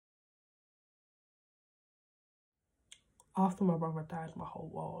After my brother died, my whole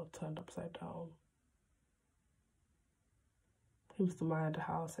world turned upside down. He was the man of the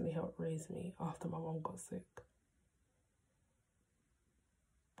house and he helped raise me after my mum got sick.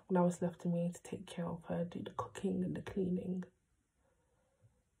 Now it's left to me to take care of her, do the cooking and the cleaning.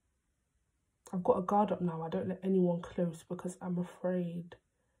 I've got a guard up now. I don't let anyone close because I'm afraid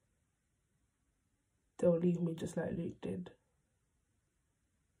they'll leave me just like Luke did.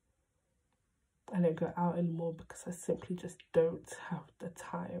 I don't go out anymore because I simply just don't have the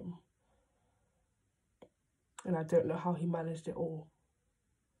time. And I don't know how he managed it all.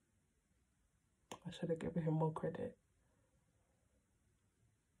 I should have given him more credit.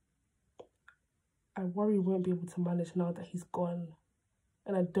 I worry he won't be able to manage now that he's gone.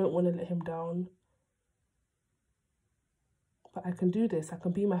 And I don't want to let him down. But I can do this. I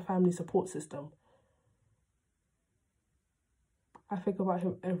can be my family support system. I think about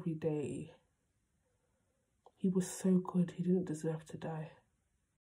him every day. He was so good. He didn't deserve to die.